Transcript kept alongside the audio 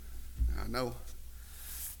know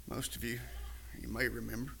most of you may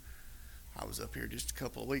remember, I was up here just a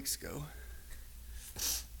couple of weeks ago.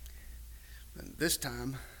 And this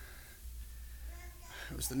time,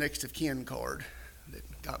 it was the next of kin card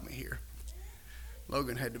that got me here.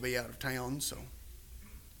 Logan had to be out of town, so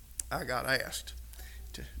I got asked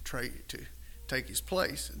to take his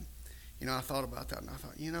place. And, I thought about that, and I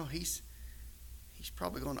thought, he's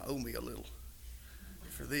probably going to owe me a little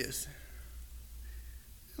for this.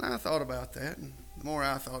 And I thought about that, and the more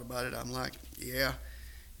I thought about it, I'm like, yeah,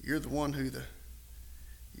 you're the one who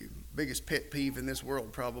your biggest pet peeve in this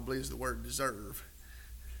world probably is the word deserve.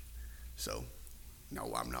 So,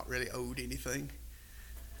 no, I'm not really owed anything.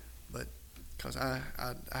 But because I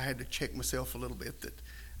had to check myself a little bit that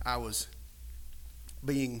I was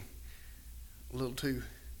being a little too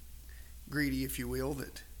greedy, if you will,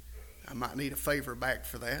 that I might need a favor back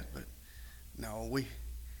for that. But no,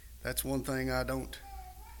 that's one thing I don't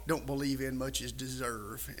believe in much is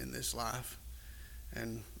deserve in this life,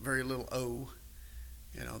 and very little owe.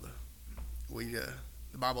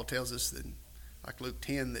 The Bible tells us that, like Luke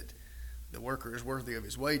 10, that the worker is worthy of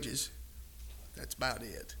his wages. That's about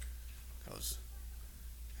it, because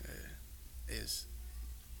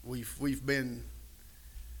we've been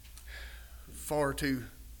far too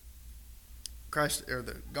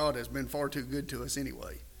God has been far too good to us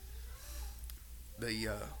anyway. I'd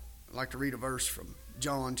like to read a verse from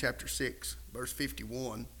John chapter 6, verse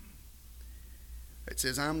 51. It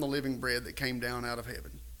says, "I am the living bread that came down out of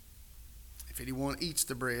heaven. If anyone eats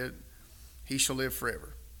the bread, he shall live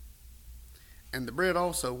forever. And the bread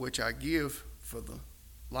also which I give for the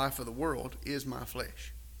life of the world is my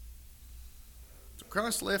flesh." So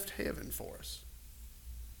Christ left heaven for us.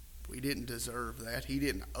 We didn't deserve that. He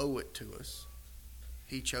didn't owe it to us.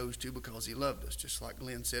 He chose to because he loved us. Just like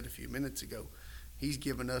Glenn said a few minutes ago, he's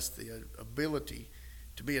given us the ability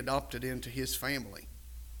to be adopted into his family.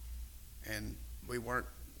 And we weren't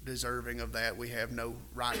deserving of that. We have no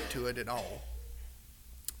right to it at all.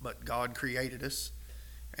 But God created us,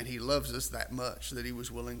 and he loves us that much that he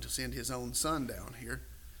was willing to send his own son down here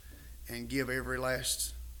and give every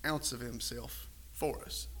last ounce of himself for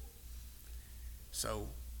us.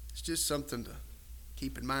 So it's just something to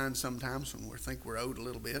keep in mind sometimes when we think we're owed a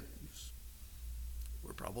little bit.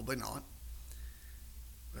 We're probably not.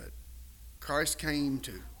 But Christ came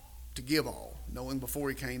to give all, knowing before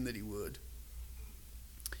he came that he would.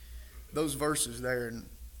 Those verses there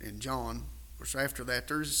in John, of course, after that,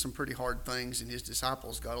 there's some pretty hard things, and his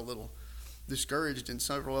disciples got a little discouraged, and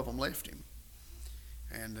several of them left him.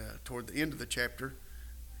 And toward the end of the chapter,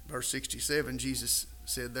 verse 67, Jesus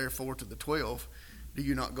said, "Therefore to the 12, do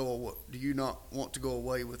you not want to go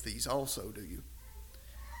away with these also, do you?"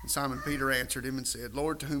 And Simon Peter answered him and said,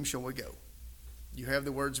 "Lord, to whom shall we go? You have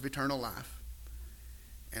the words of eternal life,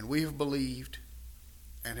 and we have believed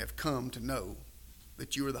and have come to know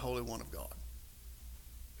that you are the Holy One of God."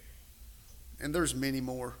 And there's many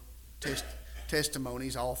more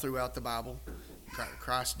testimonies all throughout the Bible.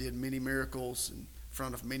 Christ did many miracles in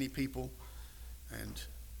front of many people, and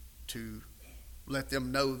to let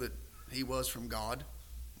them know that he was from God.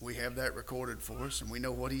 We have that recorded for us, and we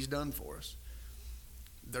know what he's done for us.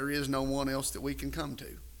 There is no one else that we can come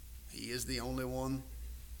to. He is the only one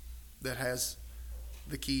that has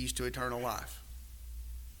the keys to eternal life.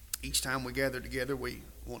 Each time we gather together, we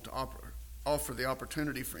want to offer the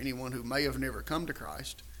opportunity for anyone who may have never come to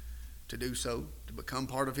Christ to do so, to become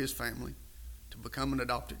part of his family, to become an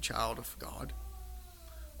adopted child of God.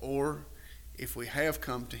 Or if we have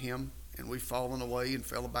come to him and we've fallen away and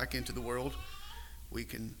fell back into the world, we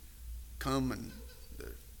can come, and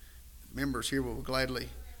the members here will gladly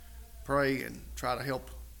pray and try to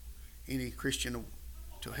help any Christian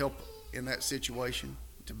to help in that situation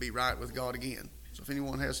to be right with God again. So if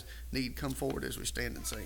anyone has need, come forward as we stand and sing.